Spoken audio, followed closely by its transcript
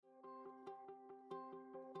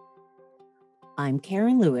I'm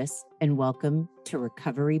Karen Lewis, and welcome to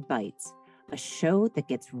Recovery Bites, a show that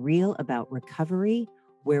gets real about recovery,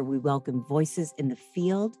 where we welcome voices in the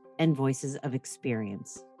field and voices of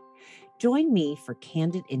experience. Join me for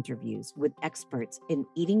candid interviews with experts in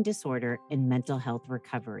eating disorder and mental health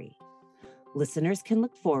recovery. Listeners can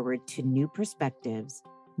look forward to new perspectives,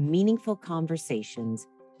 meaningful conversations,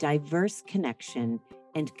 diverse connection,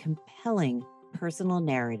 and compelling personal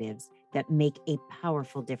narratives that make a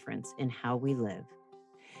powerful difference in how we live.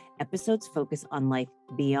 Episodes focus on life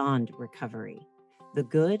beyond recovery, the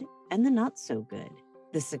good and the not so good,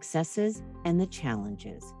 the successes and the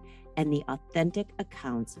challenges, and the authentic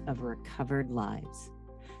accounts of recovered lives.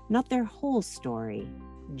 Not their whole story,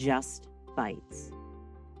 just bites.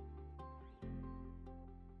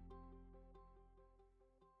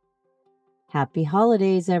 Happy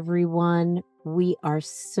holidays, everyone. We are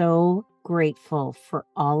so grateful for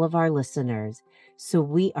all of our listeners. So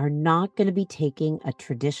we are not going to be taking a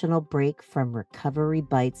traditional break from Recovery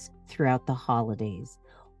Bites throughout the holidays.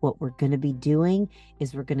 What we're going to be doing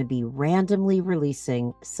is we're going to be randomly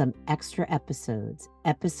releasing some extra episodes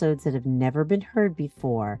that have never been heard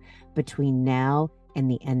before between now and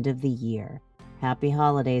the end of the year. Happy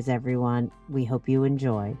holidays, everyone. We hope you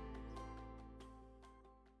enjoy.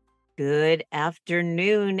 Good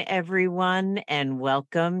afternoon, everyone, and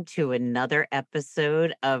welcome to another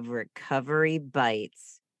episode of Recovery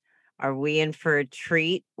Bites. Are we in for a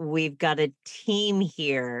treat? We've got a team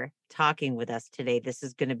here talking with us today. This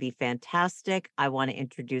is going to be fantastic. I want to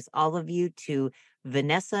introduce all of you to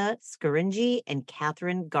Vanessa Scaringi and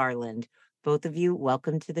Catherine Garland. Both of you,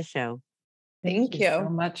 welcome to the show. Thank you so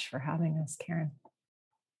much for having us, Karen.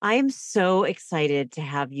 I am so excited to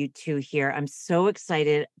have you two here. I'm so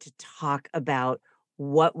excited to talk about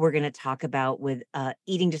what we're going to talk about with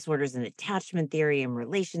eating disorders and attachment theory and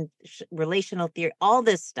relational theory, all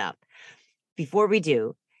this stuff. Before we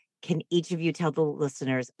do, can each of you tell the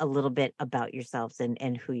listeners a little bit about yourselves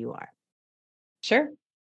and who you are? Sure.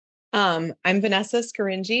 I'm Vanessa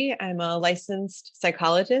Scaringi. I'm a licensed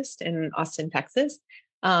psychologist in Austin, Texas.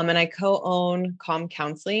 And I co-own Calm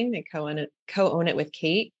Counseling. I co-own it with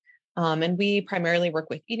Kate. And we primarily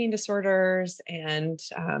work with eating disorders and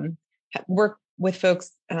work with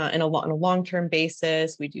folks on a long-term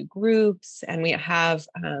basis. We do groups, and we have,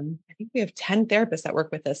 I think we have 10 therapists that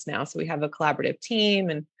work with us now. So we have a collaborative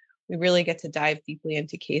team, and we really get to dive deeply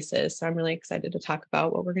into cases. So I'm really excited to talk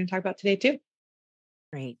about what we're going to talk about today too.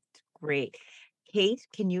 Great. Kate,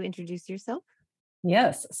 can you introduce yourself?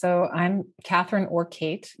 Yes. So I'm Catherine or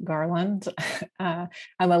Kate Garland. I'm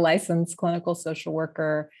a licensed clinical social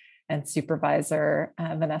worker and supervisor.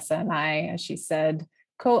 Vanessa and I, as she said,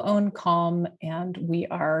 co-own Calm, and we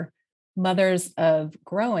are mothers of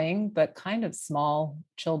growing but kind of small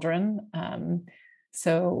children.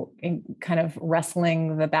 So in kind of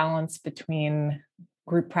wrestling the balance between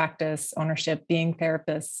group practice, ownership, being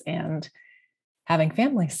therapists, and having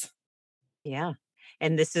families. Yeah.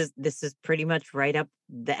 And this is pretty much right up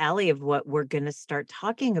the alley of what we're going to start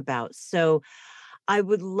talking about. So I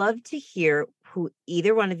would love to hear who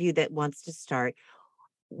either one of you that wants to start.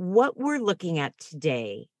 What we're looking at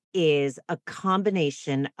today is a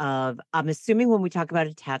combination of, I'm assuming when we talk about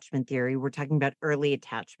attachment theory, we're talking about early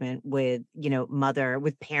attachment with, mother,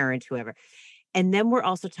 with parent, whoever. And then we're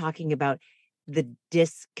also talking about the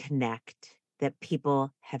disconnect that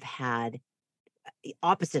people have had,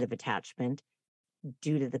 opposite of attachment,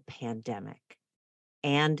 due to the pandemic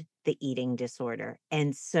and the eating disorder.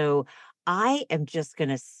 And so I am just going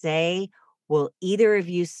to say, will either of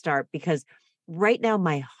you start? Because right now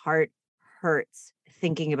my heart hurts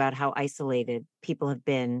thinking about how isolated people have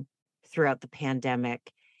been throughout the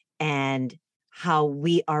pandemic and how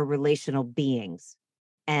we are relational beings,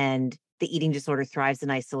 and the eating disorder thrives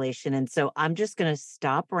in isolation. And so I'm just going to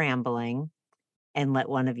stop rambling and let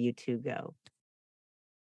one of you two go.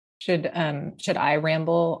 Should I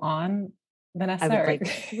ramble on, Vanessa? I would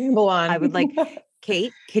like ramble on. I would like,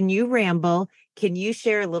 Kate, can you ramble? Can you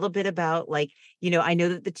share a little bit about, I know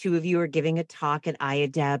that the two of you are giving a talk at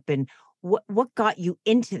IADEP, and what got you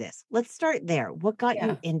into this? Let's start there. What got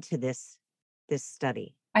you into this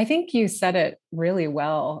study? I think you said it really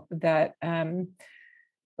well, that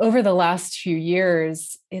over the last few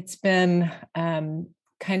years, it's been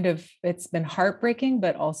it's been heartbreaking,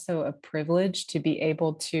 but also a privilege to be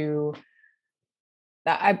able to.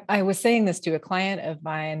 I was saying this to a client of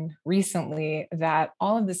mine recently, that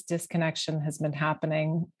all of this disconnection has been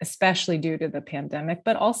happening, especially due to the pandemic,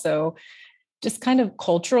 but also just kind of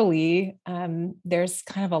culturally, there's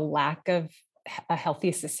kind of a lack of a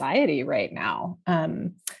healthy society right now,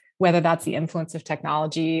 whether that's the influence of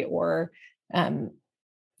technology or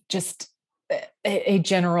just a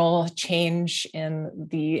general change in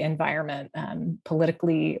the environment,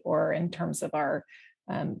 politically, or in terms of our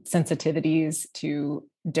sensitivities to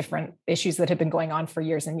different issues that have been going on for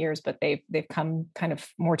years and years, but they've come kind of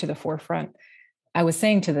more to the forefront. I was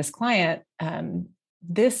saying to this client,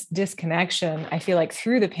 this disconnection, I feel like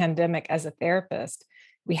through the pandemic as a therapist,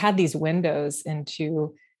 we had these windows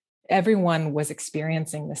into everyone was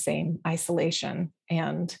experiencing the same isolation.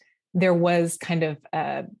 And there was kind of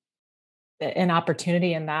an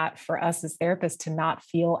opportunity in that for us as therapists to not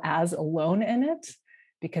feel as alone in it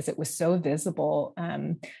because it was so visible.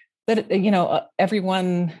 But,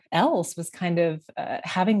 everyone else was kind of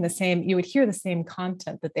having the same, you would hear the same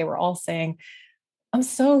content that they were all saying, I'm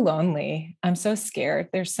so lonely. I'm so scared.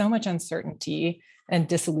 There's so much uncertainty and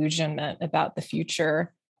disillusionment about the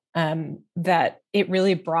future that it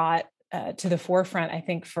really brought to the forefront. I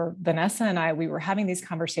think for Vanessa and I, we were having these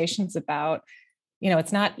conversations about,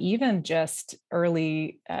 it's not even just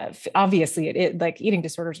early, obviously it like eating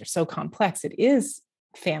disorders are so complex. It is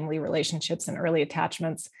family relationships and early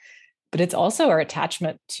attachments, but it's also our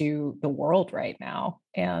attachment to the world right now.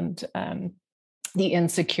 And the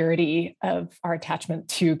insecurity of our attachment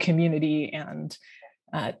to community and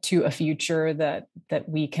to a future that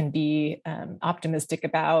we can be optimistic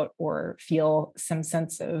about or feel some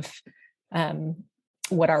sense of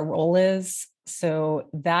what our role is. So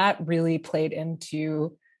that really played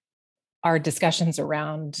into our discussions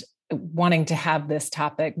around wanting to have this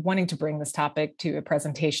topic, wanting to bring this topic to a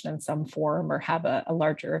presentation in some form or have a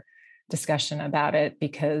larger discussion about it,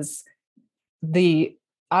 because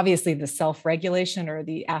obviously the self-regulation or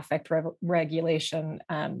the affect regulation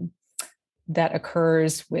that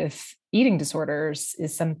occurs with eating disorders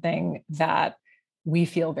is something that we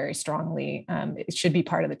feel very strongly it should be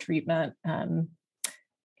part of the treatment. And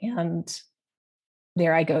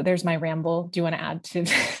there I go. There's my ramble. Do you want to add to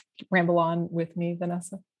ramble on with me,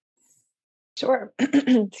 Vanessa? Sure.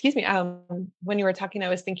 Excuse me. When you were talking, I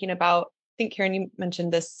was thinking about, I think Karen, you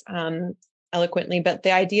mentioned this eloquently, but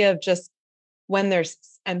the idea of just when there's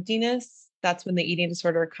emptiness, that's when the eating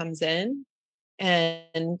disorder comes in.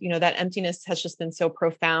 And, that emptiness has just been so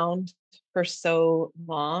profound for so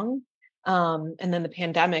long. And then the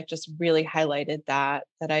pandemic just really highlighted that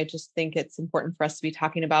I just think it's important for us to be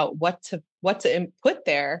talking about what to put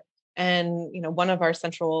there. And, one of our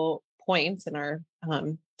central points in our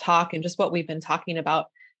talk and just what we've been talking about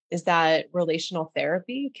is that relational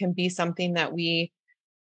therapy can be something that we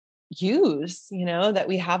use, that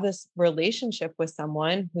we have this relationship with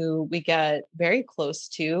someone who we get very close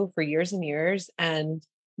to for years and years. And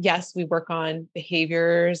yes, we work on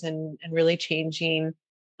behaviors and really changing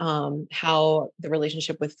how the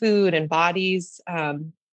relationship with food and bodies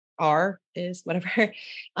is whatever.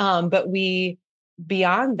 But we,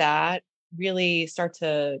 beyond that, really start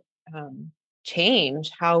to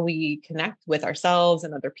change how we connect with ourselves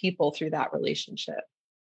and other people through that relationship.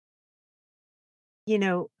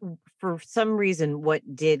 For some reason,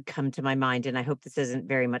 what did come to my mind, and I hope this isn't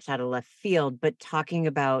very much out of left field, but talking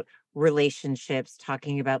about relationships,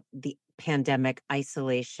 talking about the pandemic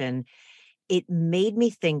isolation, it made me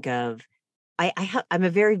think of, I'm a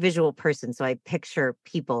very visual person, so I picture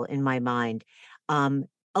people in my mind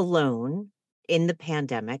alone in the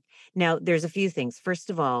pandemic. Now, there's a few things. First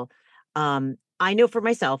of all, I know for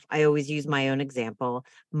myself, I always use my own example.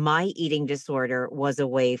 My eating disorder was a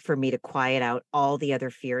way for me to quiet out all the other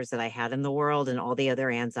fears that I had in the world and all the other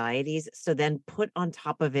anxieties. So then put on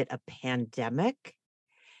top of it a pandemic,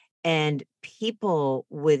 and people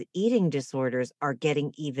with eating disorders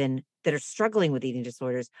that are struggling with eating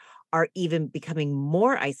disorders are even becoming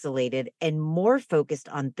more isolated and more focused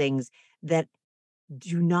on things that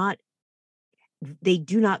they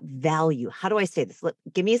do not value. How do I say this?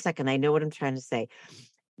 Give me a second. I know what I'm trying to say.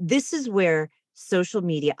 This is where social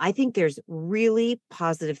media, I think there's really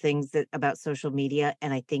positive things about social media,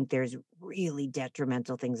 and I think there's really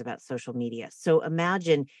detrimental things about social media. So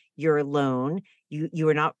imagine you're alone, you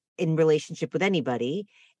are not in relationship with anybody,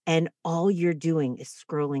 and all you're doing is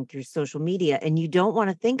scrolling through social media, and you don't want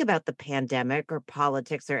to think about the pandemic or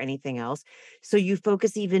politics or anything else. So you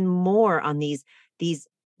focus even more on these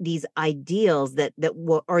ideals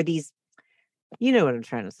or these, you know what I'm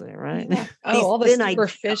trying to say, right? Yeah. Oh, all the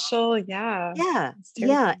superficial. Yeah. Yeah.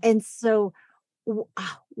 Yeah. And so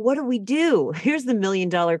what do we do? Here's the $1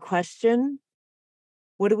 million question.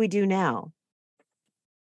 What do we do now?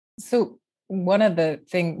 So one of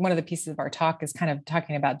the pieces of our talk is kind of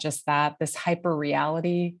talking about just that, this hyper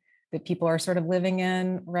reality that people are sort of living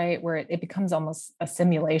in, right? Where it becomes almost a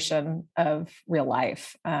simulation of real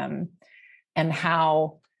life. And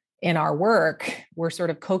how in our work, we're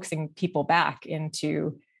sort of coaxing people back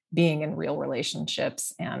into being in real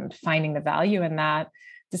relationships and finding the value in that,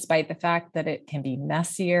 despite the fact that it can be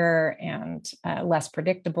messier and less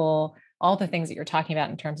predictable, all the things that you're talking about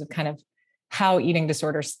in terms of kind of how eating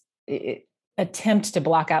disorders attempt to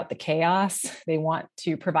block out the chaos. They want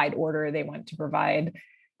to provide order. They want to provide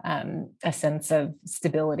a sense of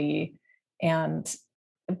stability,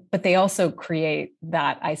 but they also create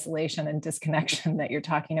that isolation and disconnection that you're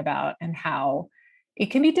talking about, and how it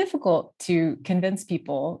can be difficult to convince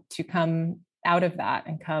people to come out of that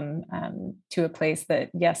and come to a place that,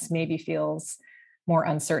 yes, maybe feels more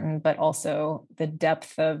uncertain, but also the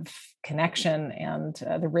depth of connection and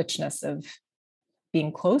the richness of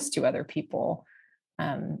being close to other people.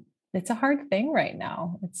 It's a hard thing right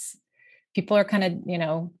now. People are kind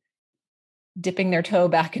of, dipping their toe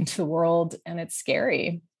back into the world, and it's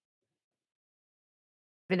scary.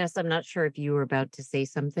 Vanessa, I'm not sure if you were about to say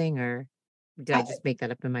something, or did I just make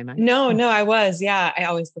that up in my mind? No, I was. Yeah, I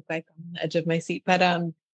always look like on the edge of my seat. But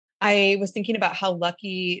I was thinking about how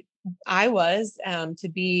lucky I was to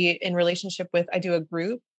be in relationship with, I do a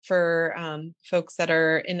group for folks that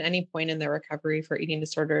are in any point in their recovery for eating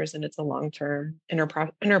disorders. And it's a long-term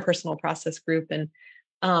interpersonal process group. And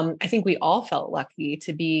I think we all felt lucky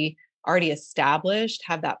to be already established,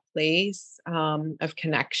 have that place of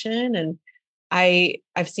connection. And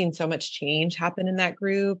I've seen so much change happen in that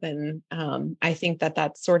group. And I think that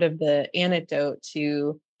that's sort of the antidote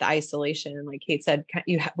to the isolation. Like Kate said,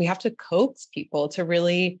 we have to coax people to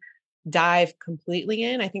really dive completely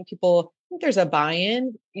in. I think there's a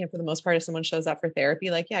buy-in, for the most part, if someone shows up for therapy,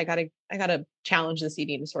 like, yeah, I gotta challenge this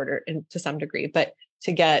eating disorder to some degree, but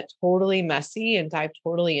to get totally messy and dive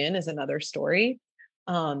totally in is another story.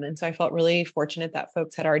 And so I felt really fortunate that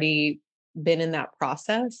folks had already been in that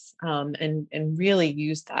process and really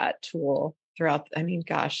used that tool throughout. I mean,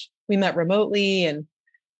 gosh, we met remotely and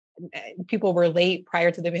people were late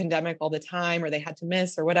prior to the pandemic all the time, or they had to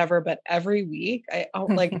miss or whatever. But every week, I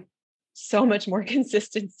like so much more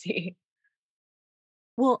consistency.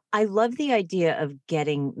 Well, I love the idea of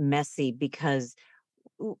getting messy, because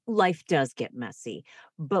life does get messy.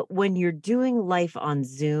 But when you're doing life on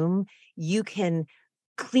Zoom, you can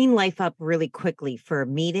clean life up really quickly for a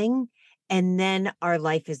meeting, and then our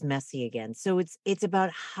life is messy again. So it's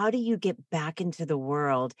about, how do you get back into the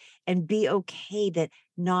world and be okay that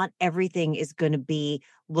not everything is going to be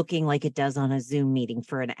looking like it does on a Zoom meeting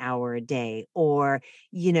for an hour a day, or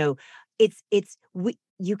you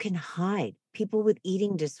can hide. People with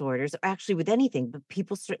eating disorders, or actually with anything, but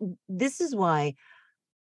this is why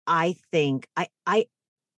I think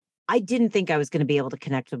I didn't think I was going to be able to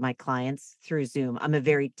connect with my clients through Zoom. I'm a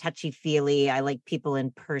very touchy-feely. I like people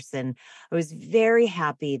in person. I was very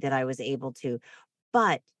happy that I was able to,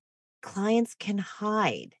 but clients can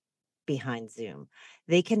hide behind Zoom.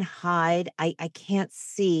 They can hide. I can't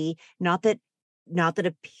see, not that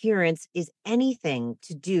appearance is anything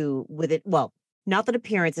to do with it. Well, not that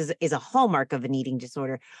appearance is a hallmark of an eating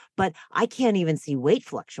disorder, but I can't even see weight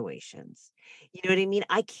fluctuations. You know what I mean?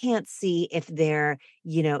 I can't see if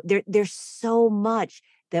there's so much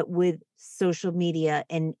that with social media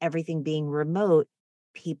and everything being remote,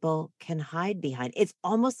 people can hide behind. It's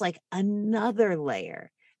almost like another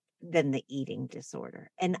layer than the eating disorder.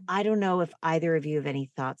 And I don't know if either of you have any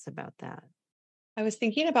thoughts about that. I was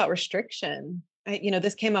thinking about restriction.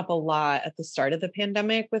 This came up a lot at the start of the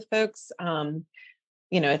pandemic with folks.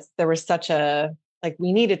 There was such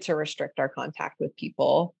we needed to restrict our contact with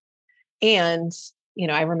people. And,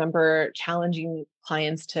 I remember challenging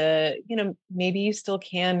clients to, maybe you still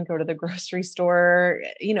can go to the grocery store,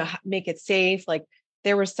 make it safe. Like,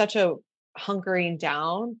 there was such a hunkering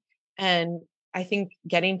down. And I think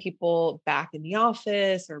getting people back in the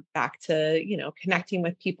office or back to, connecting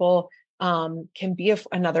with people can be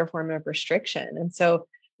another form of restriction. And so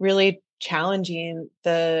really challenging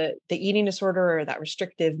the eating disorder or that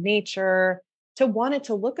restrictive nature to want it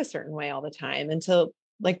to look a certain way all the time, and to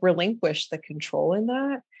relinquish the control in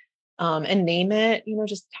that and name it,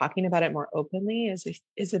 just talking about it more openly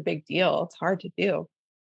is a big deal. It's hard to do.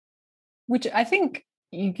 Which I think,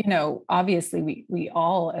 obviously we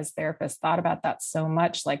all as therapists thought about that so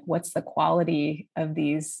much, like, what's the quality of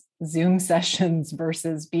these Zoom sessions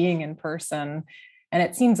versus being in person? And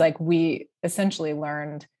it seems like we essentially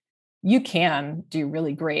learned you can do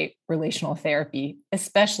really great relational therapy,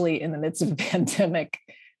 especially in the midst of a pandemic,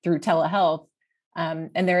 through telehealth.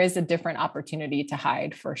 And there is a different opportunity to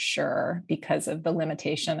hide, for sure, because of the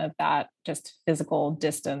limitation of that just physical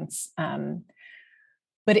distance.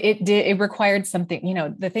 But it required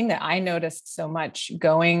something, the thing that I noticed so much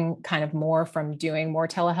going kind of more from doing more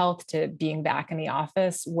telehealth to being back in the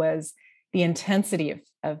office was the intensity of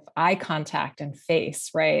of eye contact and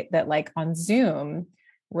face, right? That like on Zoom,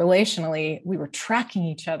 relationally, we were tracking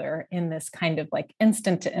each other in this kind of like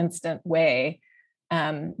instant to instant way,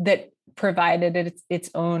 that provided its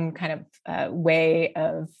own kind of way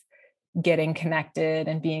of getting connected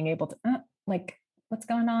and being able to like, what's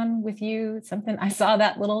going on with you? Something, I saw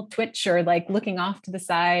that little twitch or like looking off to the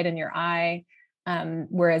side in your eye.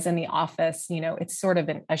 Whereas in the office, it's sort of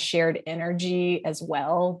a shared energy as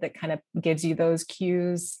well that kind of gives you those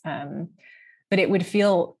cues. But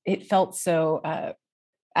it felt so,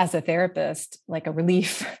 as a therapist, like a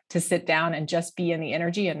relief to sit down and just be in the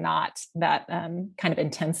energy and not that kind of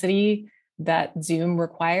intensity that Zoom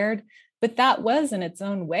required. But that was in its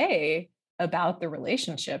own way about the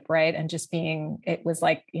relationship, right? And just it was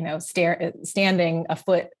like, standing a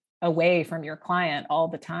foot away from your client all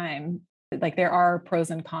the time. Like there are pros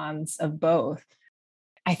and cons of both.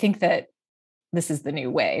 I think that this is the new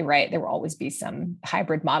way, right? There will always be some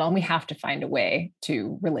hybrid model, and we have to find a way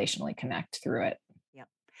to relationally connect through it.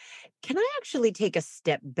 Can I actually take a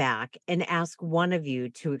step back and ask one of you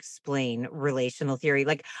to explain relational theory?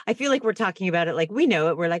 Like, I feel like we're talking about it like we know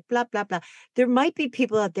it. We're like, blah, blah, blah. There might be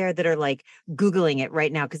people out there that are like Googling it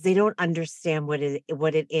right now because they don't understand what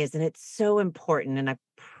it is. And it's so important. And I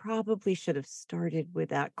probably should have started with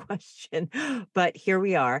that question, but here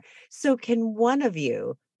we are. So can one of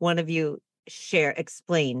you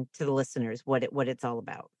explain to the listeners what it's all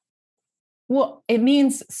about? Well, it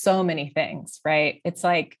means so many things, right? It's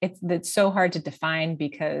like it's so hard to define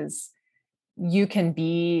because you can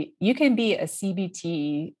be a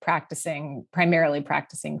CBT primarily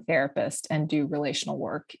practicing therapist and do relational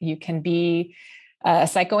work. You can be a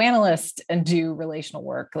psychoanalyst and do relational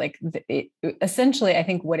work. Like essentially, I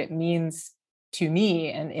think what it means to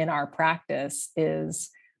me and in our practice is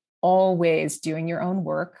always doing your own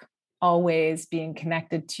work, always being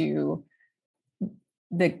connected to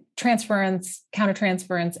the transference,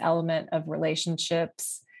 countertransference element of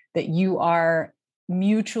relationships, that you are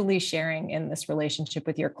mutually sharing in this relationship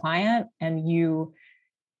with your client, and you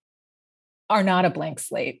are not a blank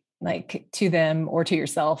slate, like to them or to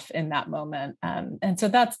yourself in that moment. And so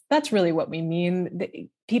that's really what we mean.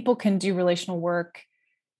 People can do relational work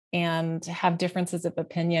and have differences of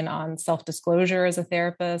opinion on self-disclosure as a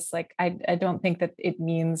therapist. Like I don't think that it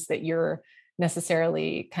means that you're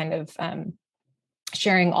necessarily kind of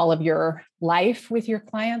sharing all of your life with your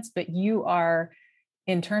clients, but you are,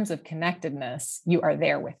 in terms of connectedness, you are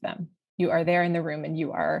there with them. You are there in the room and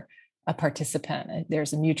you are a participant.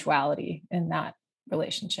 There's a mutuality in that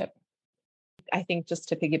relationship. I think just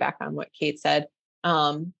to piggyback on what Kate said,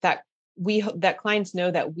 that clients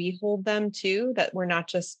know that we hold them too, that we're not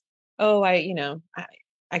just,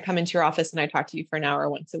 I come into your office and I talk to you for an hour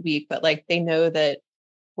once a week, but like they know that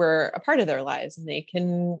we're a part of their lives and they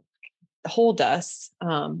can hold us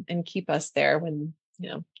and keep us there when,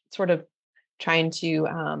 sort of trying to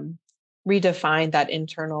redefine that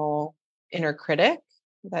inner critic,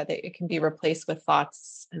 that it can be replaced with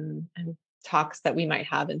thoughts and talks that we might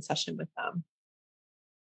have in session with them.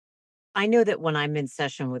 I know that when I'm in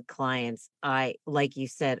session with clients, like you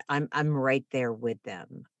said, I'm right there with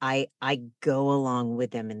them. I go along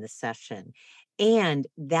with them in the session, and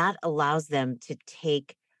that allows them to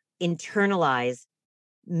internalize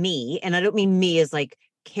me. And I don't mean me as like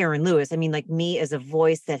Karen Lewis. I mean like me as a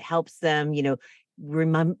voice that helps them,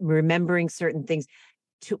 remembering certain things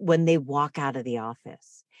to when they walk out of the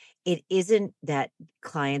office. It isn't that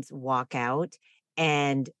clients walk out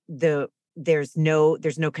and there's no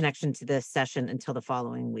connection to the session until the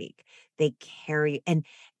following week. They carry, and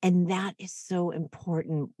that is so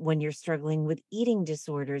important when you're struggling with eating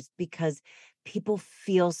disorders, because people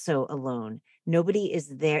feel so alone. Nobody is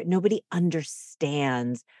there. Nobody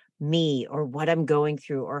understands me or what I'm going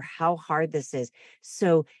through or how hard this is.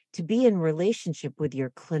 So to be in relationship with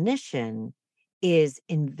your clinician is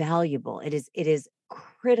invaluable. It is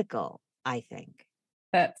critical, I think.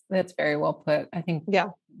 That's very well put. I think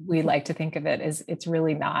we like to think of it as it's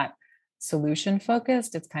really not solution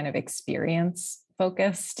focused. It's kind of experience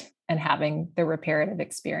focused, and having the reparative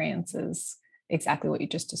experiences, exactly what you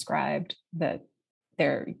just described, that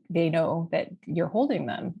they know that you're holding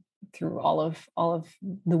them through all of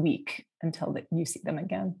the week until that you see them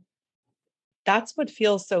again. That's what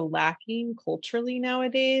feels so lacking culturally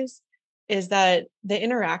nowadays, is that the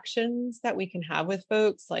interactions that we can have with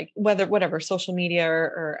folks, like whatever social media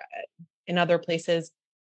or in other places,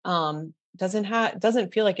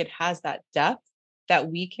 doesn't feel like it has that depth that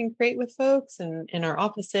we can create with folks and in our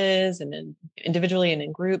offices and individually and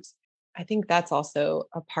in groups. I think that's also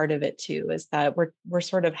a part of it too, is that we're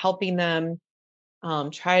sort of helping them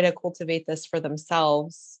try to cultivate this for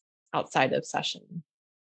themselves outside of session.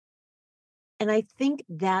 And I think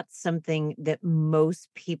that's something that most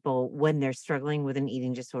people, when they're struggling with an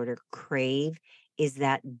eating disorder, crave, is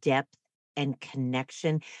that depth and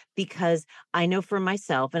connection. Because I know for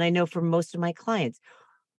myself, and I know for most of my clients,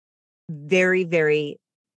 very, very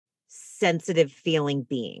sensitive feeling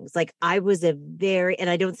beings. Like I was a very,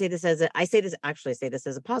 and I don't say this as a, I say this, actually I say this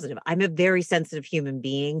as a positive. I'm a very sensitive human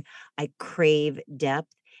being. I crave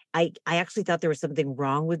depth. I actually thought there was something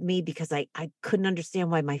wrong with me because I couldn't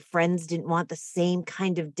understand why my friends didn't want the same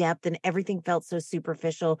kind of depth and everything felt so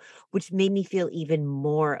superficial, which made me feel even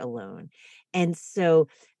more alone. And so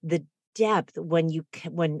the depth, when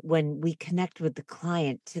when we connect with the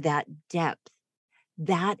client to that depth,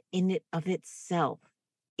 that in it of itself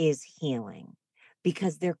is healing,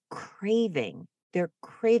 because they're craving,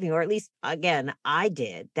 or at least again, I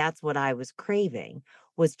did. That's what I was craving,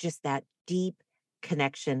 was just that deep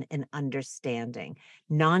connection and understanding,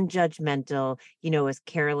 non-judgmental, as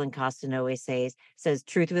Carolyn Costin always says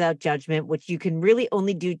truth without judgment, which you can really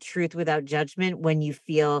only do truth without judgment when you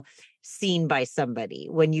feel seen by somebody,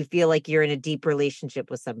 when you feel like you're in a deep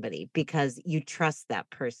relationship with somebody, because you trust that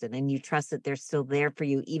person and you trust that they're still there for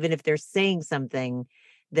you, even if they're saying something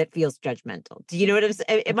that feels judgmental. Do you know what I'm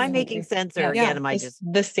saying? Am I making sense, or again, am I just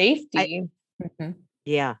the safety?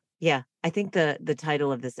 Yeah. Yeah. I think the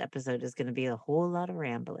title of this episode is going to be a whole lot of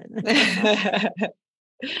rambling.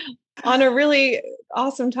 On a really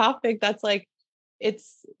awesome topic that's like,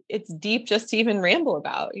 it's deep just to even ramble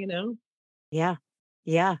about, Yeah.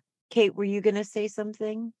 Yeah. Kate, were you going to say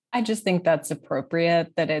something? I just think that's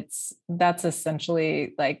appropriate, that's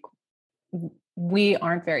essentially like, we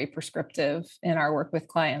aren't very prescriptive in our work with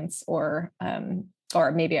clients, or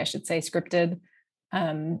maybe I should say scripted.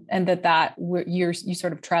 And you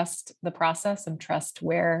sort of trust the process and trust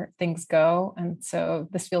where things go. And so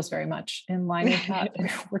this feels very much in line with that.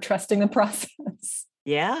 We're trusting the process.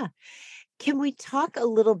 Yeah. Can we talk a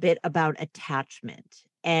little bit about attachment?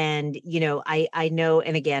 And, I know,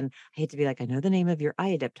 and again, I hate to be like, I know the name of your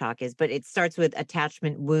IADEP talk is, but it starts with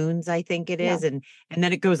attachment wounds, I think it is. And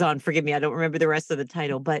then it goes on, forgive me, I don't remember the rest of the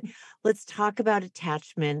title, but let's talk about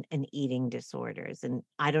attachment and eating disorders. And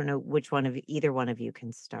I don't know which either one of you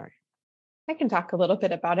can start. I can talk a little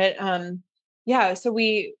bit about it. So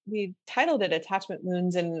we titled it Attachment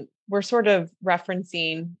Wounds, and we're sort of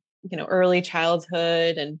referencing, early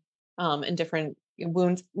childhood and different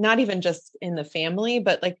wounds, not even just in the family,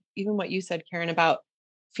 but like even what you said, Karen, about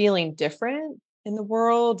feeling different in the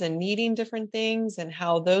world and needing different things, and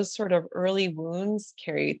how those sort of early wounds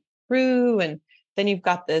carry through. And then you've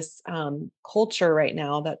got this culture right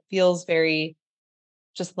now that feels very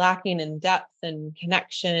just lacking in depth and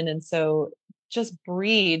connection. And so just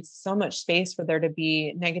breeds so much space for there to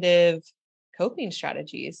be negative coping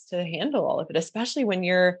strategies to handle all of it, especially when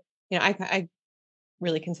you're, I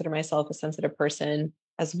really consider myself a sensitive person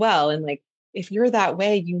as well. And like, if you're that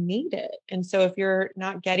way, you need it. And so if you're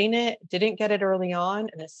not getting it, didn't get it early on,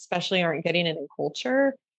 and especially aren't getting it in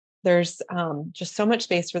culture, there's just so much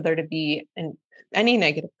space for there to be, and any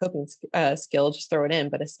negative coping skill, just throw it in,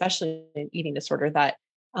 but especially an eating disorder that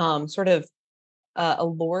sort of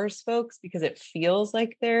allures folks because it feels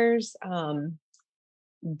like there's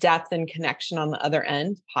depth and connection on the other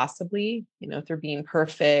end, possibly, through being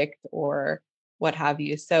perfect or what have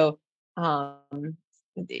you. So, I'm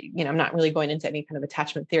not really going into any kind of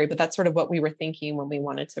attachment theory, but that's sort of what we were thinking when we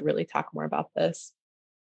wanted to really talk more about this.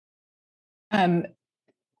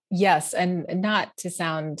 Yes, and not to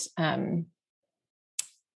sound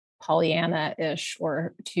Pollyanna-ish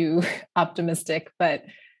or too optimistic, but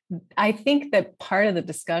I think that part of the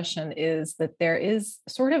discussion is that there is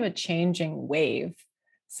sort of a changing wave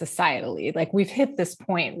societally. Like we've hit this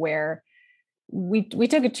point where we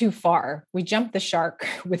took it too far. We jumped the shark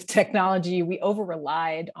with technology. We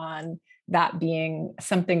over-relied on that being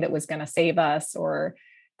something that was going to save us, or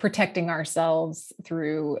protecting ourselves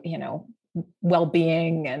through,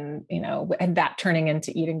 well-being, and, and that turning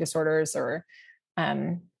into eating disorders. Or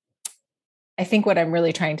I think what I'm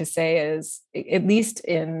really trying to say is, at least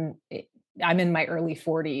I'm in my early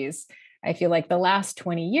 40s. I feel like the last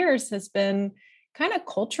 20 years has been kind of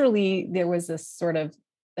culturally, there was this sort of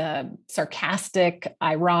sarcastic,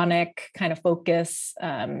 ironic kind of focus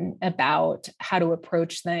about how to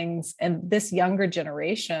approach things. And this younger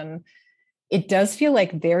generation, it does feel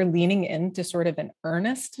like they're leaning into sort of an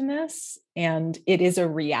earnestness, and it is a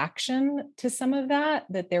reaction to some of that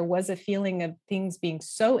there was a feeling of things being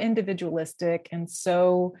so individualistic and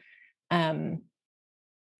so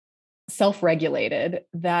self-regulated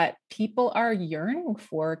that people are yearning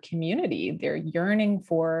for community. They're yearning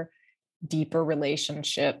for deeper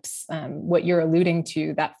relationships. What you're alluding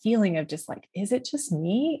to, that feeling of just like, is it just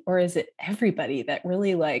me or is it everybody that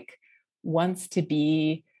really like wants to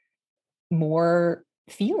be more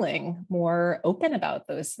feeling, more open about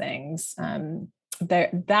those things?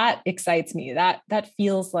 That excites me. That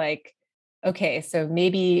feels like, okay, so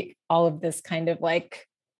maybe all of this kind of like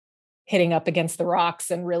hitting up against the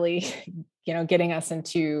rocks and really, getting us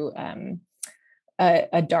into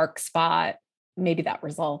a dark spot, maybe that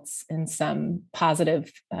results in some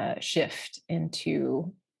positive shift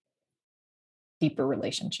into deeper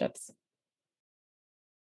relationships.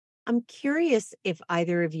 I'm curious if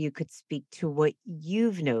either of you could speak to what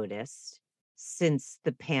you've noticed since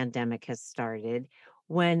the pandemic has started.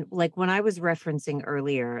 When I was referencing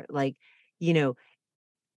earlier, you know,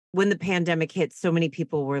 when the pandemic hit, so many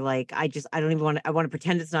people were like, I don't even I want to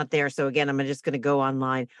pretend it's not there. So again, I'm just going to go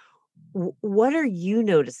online. What are you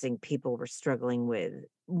noticing people were struggling with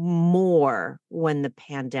more when the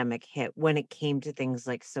pandemic hit, when it came to things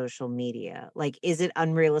like social media? Like, is it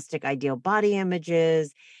unrealistic ideal body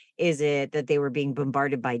images? Is it that they were being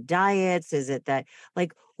bombarded by diets? Is it that,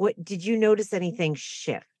 like, what did you notice anything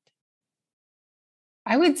shift?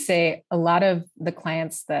 I would say a lot of the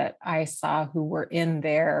clients that I saw who were in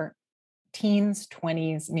their teens,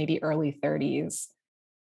 20s, maybe early 30s,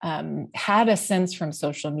 had a sense from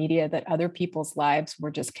social media that other people's lives were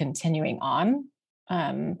just continuing on,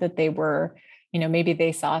 that they were, maybe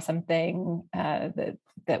they saw something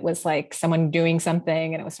that was like someone doing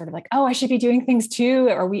something, and it was sort of like, oh, I should be doing things too.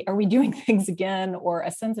 Are we doing things again? Or a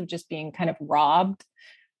sense of just being kind of robbed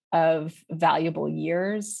of valuable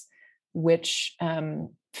years, which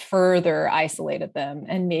further isolated them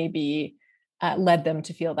and maybe led them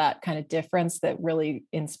to feel that kind of difference that really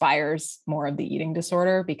inspires more of the eating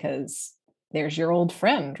disorder, because there's your old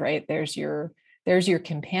friend, right? There's your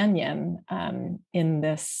companion in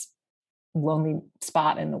this lonely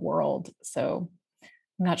spot in the world. So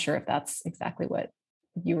I'm not sure if that's exactly what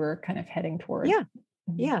you were kind of heading toward. Yeah.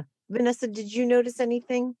 Yeah. Vanessa, did you notice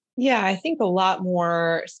anything? Yeah, I think a lot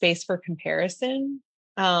more space for comparison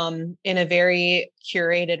in a very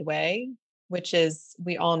curated way, which is,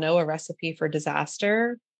 we all know, a recipe for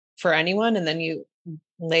disaster for anyone. And then you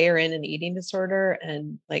layer in an eating disorder.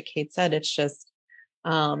 And like Kate said, it's just,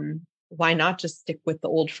 why not just stick with the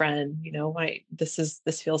old friend? Why this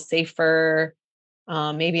feels safer.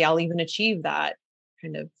 Maybe I'll even achieve that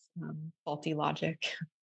kind of faulty logic.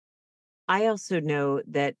 I also know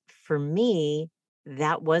that for me,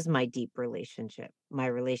 that was my deep relationship, my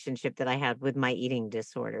relationship that I had with my eating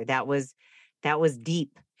disorder. That was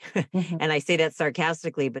deep. Mm-hmm. And I say that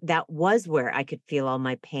sarcastically, but that was where I could feel all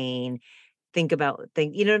my pain, think about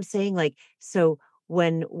things, you know what I'm saying? Like, so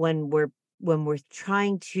when we're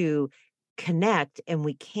trying to connect and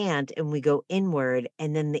we can't, and we go inward,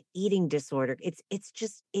 and then the eating disorder, it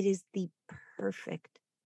is the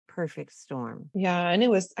perfect storm. Yeah. And it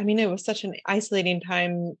was such an isolating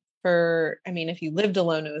time if you lived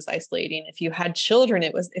alone, it was isolating. If you had children,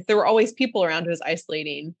 if there were always people around, it was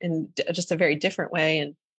isolating in just a very different way.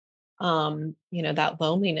 And, that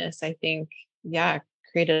loneliness, I think, yeah,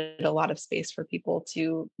 created a lot of space for people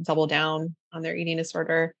to double down on their eating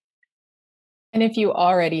disorder. And if you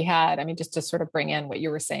already had, just to sort of bring in what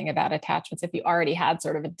you were saying about attachments, if you already had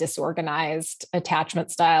sort of a disorganized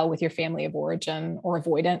attachment style with your family of origin, or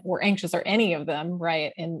avoidant or anxious, or any of them,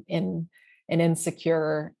 right, in an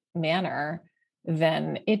insecure manner,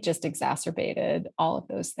 then it just exacerbated all of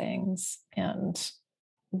those things. And,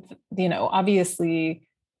 obviously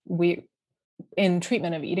in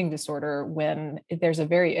treatment of eating disorder, when there's a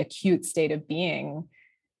very acute state of being,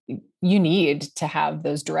 you need to have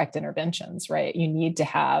those direct interventions, right? You need to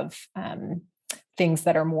have things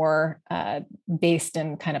that are more based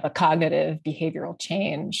in kind of a cognitive behavioral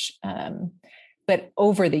change. But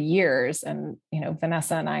over the years, and,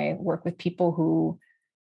 Vanessa and I work with people who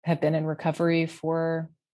have been in recovery for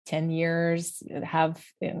 10 years,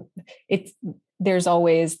 there's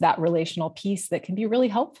always that relational piece that can be really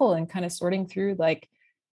helpful in kind of sorting through, like,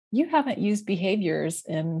 you haven't used behaviors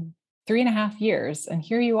in 3.5 years, and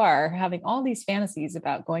here you are having all these fantasies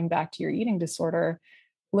about going back to your eating disorder.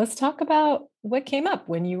 Let's talk about what came up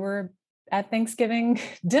when you were at Thanksgiving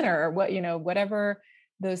dinner, or whatever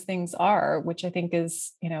those things are, which I think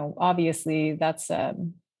is, obviously that's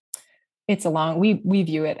we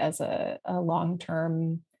view it as a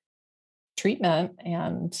long-term treatment,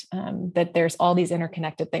 and that there's all these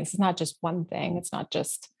interconnected things. It's not just one thing. It's not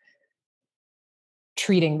just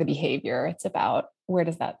treating the behavior. It's about, where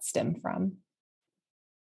does that stem from?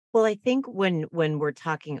 Well, I think when we're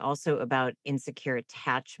talking also about insecure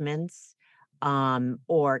attachments,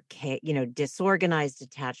 or disorganized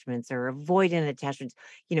attachments or avoidant attachments,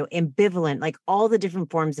 ambivalent, like all the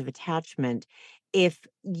different forms of attachment. If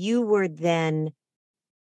you were then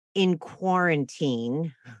in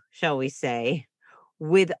quarantine, shall we say,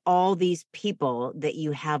 with all these people that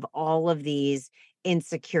you have all of these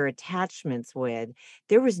insecure attachments with,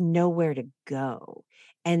 there was nowhere to go.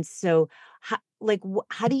 And so,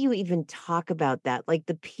 how do you even talk about that? Like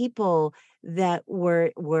the people that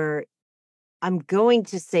were I'm going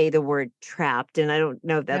to say the word trapped, and I don't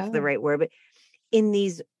know if that's the Yeah. right word, but in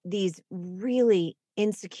these really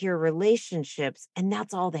insecure relationships, and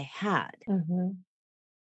that's all they had. Mhm.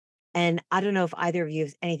 And I don't know if either of you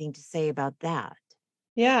have anything to say about that.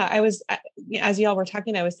 Yeah, as y'all were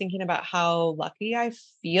talking, I was thinking about how lucky I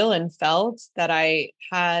feel and felt that I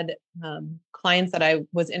had clients that I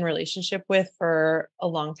was in relationship with for a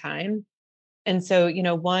long time. And so,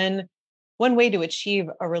 one way to achieve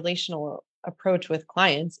a relational approach with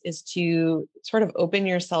clients is to sort of open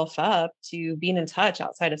yourself up to being in touch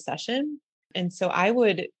outside of session. And so I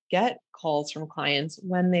would get calls from clients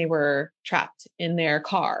when they were trapped in their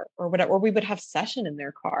car or whatever, or we would have session in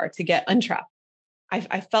their car to get untrapped.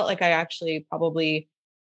 I felt like I actually probably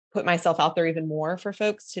put myself out there even more for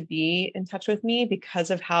folks to be in touch with me because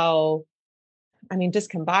of how,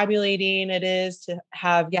 discombobulating it is to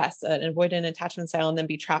have, yes, an avoidant attachment style and then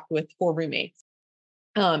be trapped with 4 roommates.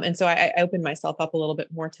 And so I opened myself up a little bit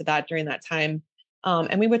more to that during that time.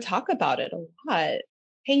 And we would talk about it a lot.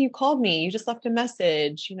 Hey, you called me, you just left a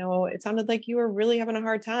message, it sounded like you were really having a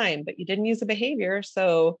hard time, but you didn't use the behavior.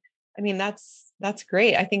 So, that's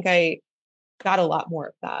great. I think I got a lot more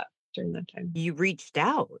of that during that time. You reached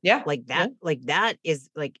out. Yeah. Like Yeah. that is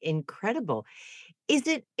like incredible. Is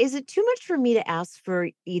it too much for me to ask for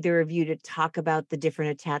either of you to talk about the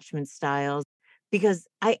different attachment styles? Because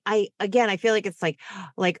I again, I feel like it's like,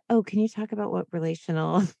 oh, can you talk about what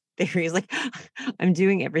relational theory is like? I'm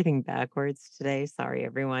doing everything backwards today. Sorry,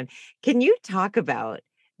 everyone. Can you talk about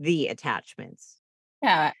the attachments?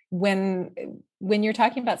 Yeah, when you're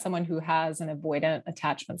talking about someone who has an avoidant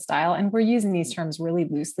attachment style, and we're using these terms really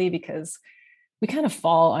loosely because we kind of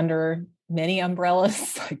fall under many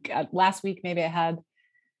umbrellas. Like last week, maybe I had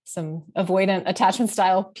some avoidant attachment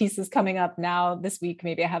style pieces coming up. Now, this week,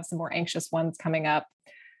 maybe I have some more anxious ones coming up.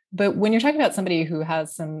 But when you're talking about somebody who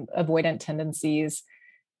has some avoidant tendencies,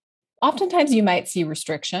 oftentimes you might see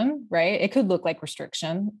restriction, right? It could look like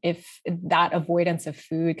restriction if that avoidance of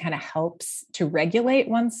food kind of helps to regulate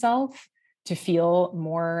oneself to feel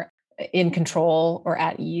more in control or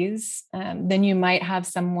at ease. Then you might have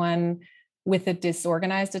someone with a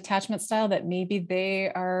disorganized attachment style that maybe they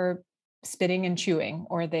are spitting and chewing,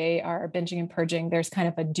 or they are binging and purging. There's kind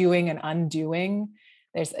of a doing and undoing.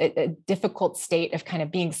 There's a difficult state of kind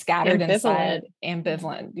of being scattered inside.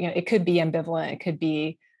 Ambivalent. It could be ambivalent. It could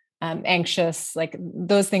be anxious. Like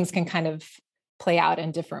those things can kind of play out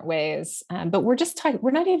in different ways. But we're just talking,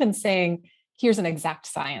 we're not even saying, here's an exact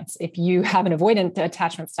science. If you have an avoidant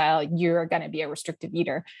attachment style, you're going to be a restrictive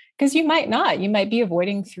eater, because you might not. You might be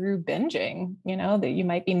avoiding through binging, that you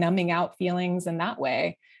might be numbing out feelings in that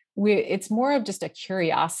way. It's more of just a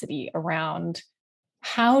curiosity around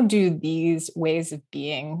how do these ways of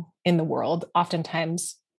being in the world,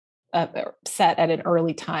 oftentimes set at an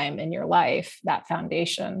early time in your life, that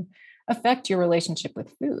foundation, affect your relationship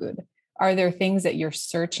with food? Are there things that you're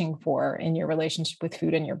searching for in your relationship with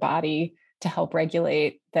food and your body to help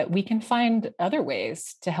regulate, that we can find other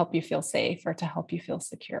ways to help you feel safe or to help you feel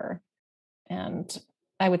secure? And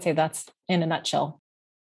I would say that's in a nutshell.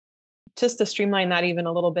 Just to streamline that even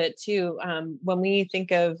a little bit too, when we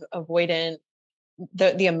think of avoidant,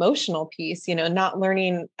 the emotional piece, not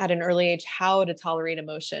learning at an early age how to tolerate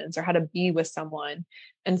emotions or how to be with someone.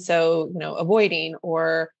 And so, avoiding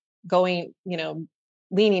or going,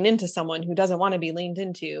 leaning into someone who doesn't want to be leaned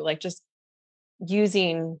into, like just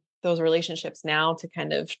using those relationships now to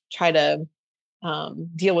kind of try to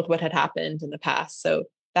deal with what had happened in the past. So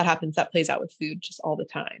that plays out with food just all the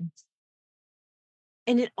time.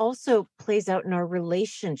 And it also plays out in our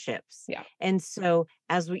relationships. Yeah. And so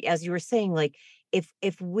as you were saying, like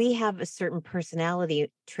if we have a certain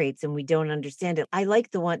personality traits and we don't understand it, I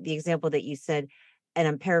like the example that you said, and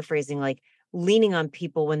I'm paraphrasing, like leaning on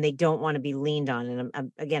people when they don't want to be leaned on.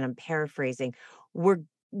 And I'm paraphrasing.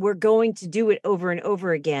 We're going to do it over and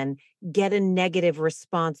over again, get a negative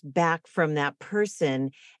response back from that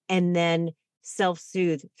person, and then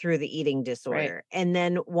self-soothe through the eating disorder, right, and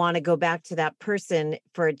then want to go back to that person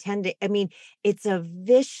for attending. I mean, it's a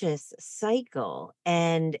vicious cycle,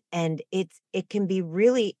 and it can be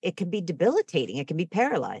debilitating. It can be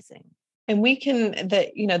paralyzing. And we can,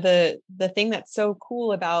 the thing that's so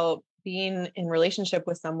cool about being in relationship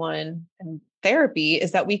with someone in therapy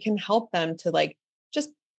is that we can help them to like just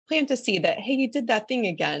plant a seed that, hey, you did that thing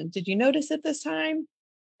again. Did you notice it this time?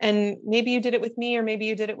 And maybe you did it with me, or maybe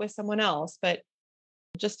you did it with someone else. But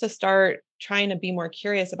just to start trying to be more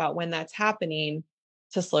curious about when that's happening,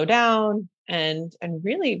 to slow down and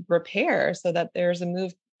really repair so that there's a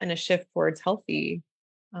move and a shift towards healthy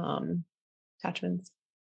attachments.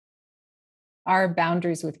 Our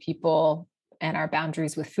boundaries with people and our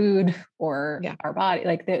boundaries with food or our body,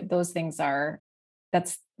 like those things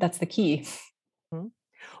that's the key. Mm-hmm.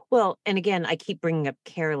 Well, and again, I keep bringing up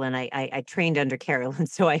Carolyn. I trained under Carolyn,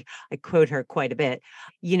 so I quote her quite a bit.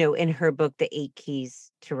 In her book, The 8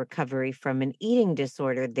 Keys to Recovery from an Eating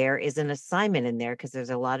Disorder, there is an assignment in there because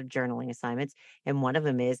there's a lot of journaling assignments. And one of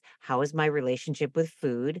them is, how is my relationship with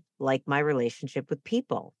food like my relationship with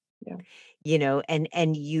people? Yeah.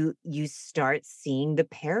 And you start seeing the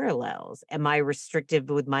parallels. Am I restrictive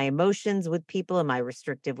with my emotions with people? Am I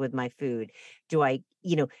restrictive with my food? Do I,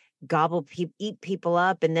 eat people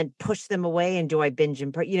up and then push them away? And do I binge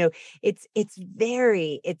and it's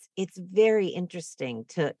very interesting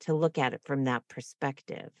to look at it from that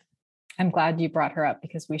perspective. I'm glad you brought her up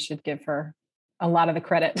because we should give her a lot of the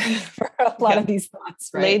credit for a lot of these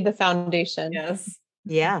thoughts, right? Laid the foundation. Yes.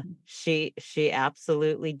 Yeah, she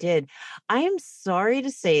absolutely did. I am sorry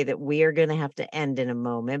to say that we are going to have to end in a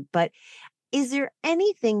moment, but is there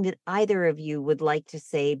anything that either of you would like to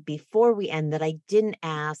say before we end that I didn't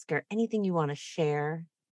ask, or anything you want to share?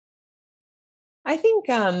 I think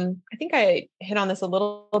I hit on this a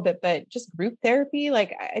little bit, but just group therapy,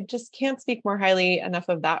 like I just can't speak more highly enough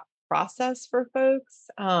of that process for folks.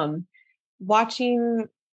 Watching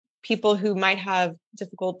people who might have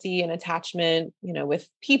difficulty in attachment, with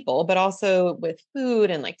people, but also with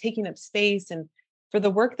food and like taking up space. And for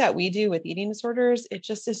the work that we do with eating disorders, it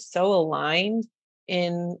just is so aligned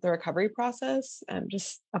in the recovery process.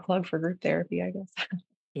 Just a plug for group therapy, I guess.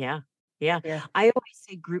 Yeah. I always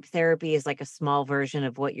say group therapy is like a small version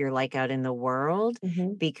of what you're like out in the world,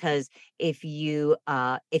 because if you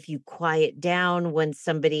quiet down when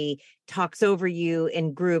somebody talks over you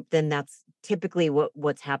in group, then that's typically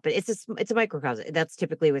what's happened. It's a microcosm. That's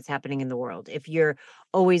typically what's happening in the world. If you're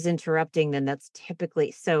always interrupting, then that's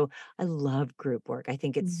typically. So I love group work. I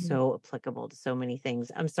think it's so applicable to so many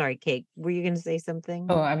things. I'm sorry, Kate, were you going to say something?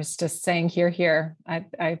 Oh, I was just saying here.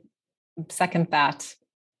 I second that.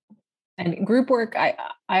 And group work, I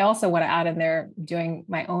also want to add in there, being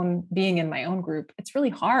in my own group. It's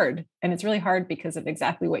really hard. And it's really hard because of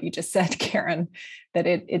exactly what you just said, Karen, that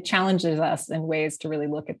it challenges us in ways to really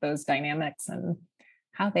look at those dynamics and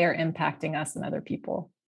how they are impacting us and other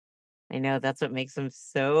people. I know, that's what makes them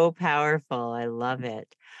so powerful. I love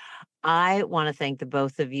it. I want to thank the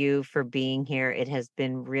both of you for being here. It has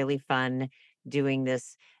been really fun doing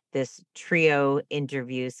this trio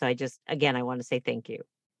interview. So I want to say thank you.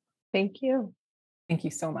 Thank you. Thank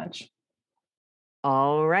you so much.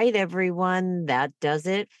 All right, everyone. That does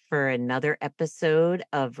it for another episode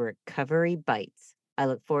of Recovery Bites. I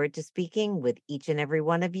look forward to speaking with each and every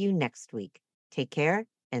one of you next week. Take care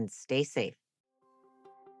and stay safe.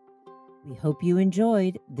 We hope you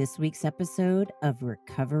enjoyed this week's episode of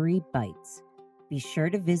Recovery Bites. Be sure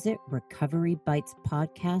to visit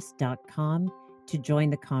recoverybitespodcast.com to join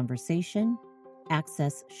the conversation,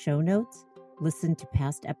 access show notes, listen to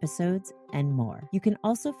past episodes, and more. You can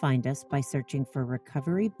also find us by searching for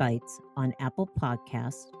Recovery Bites on Apple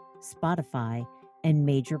Podcasts, Spotify, and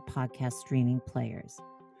major podcast streaming players.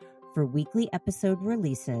 For weekly episode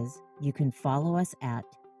releases, you can follow us at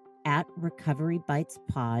Recovery Bites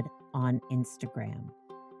Pod on Instagram.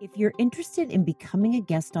 If you're interested in becoming a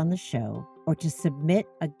guest on the show or to submit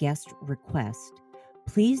a guest request,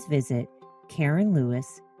 please visit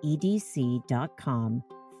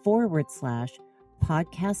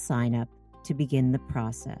KarenLewisEDC.com/podcast sign up to begin the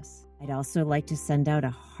process. I'd also like to send out a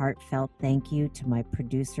heartfelt thank you to my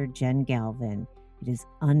producer, Jen Galvin. It is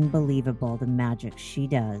unbelievable the magic she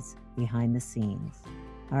does behind the scenes.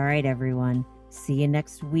 All right, everyone. See you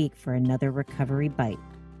next week for another Recovery Bite.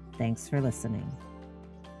 Thanks for listening.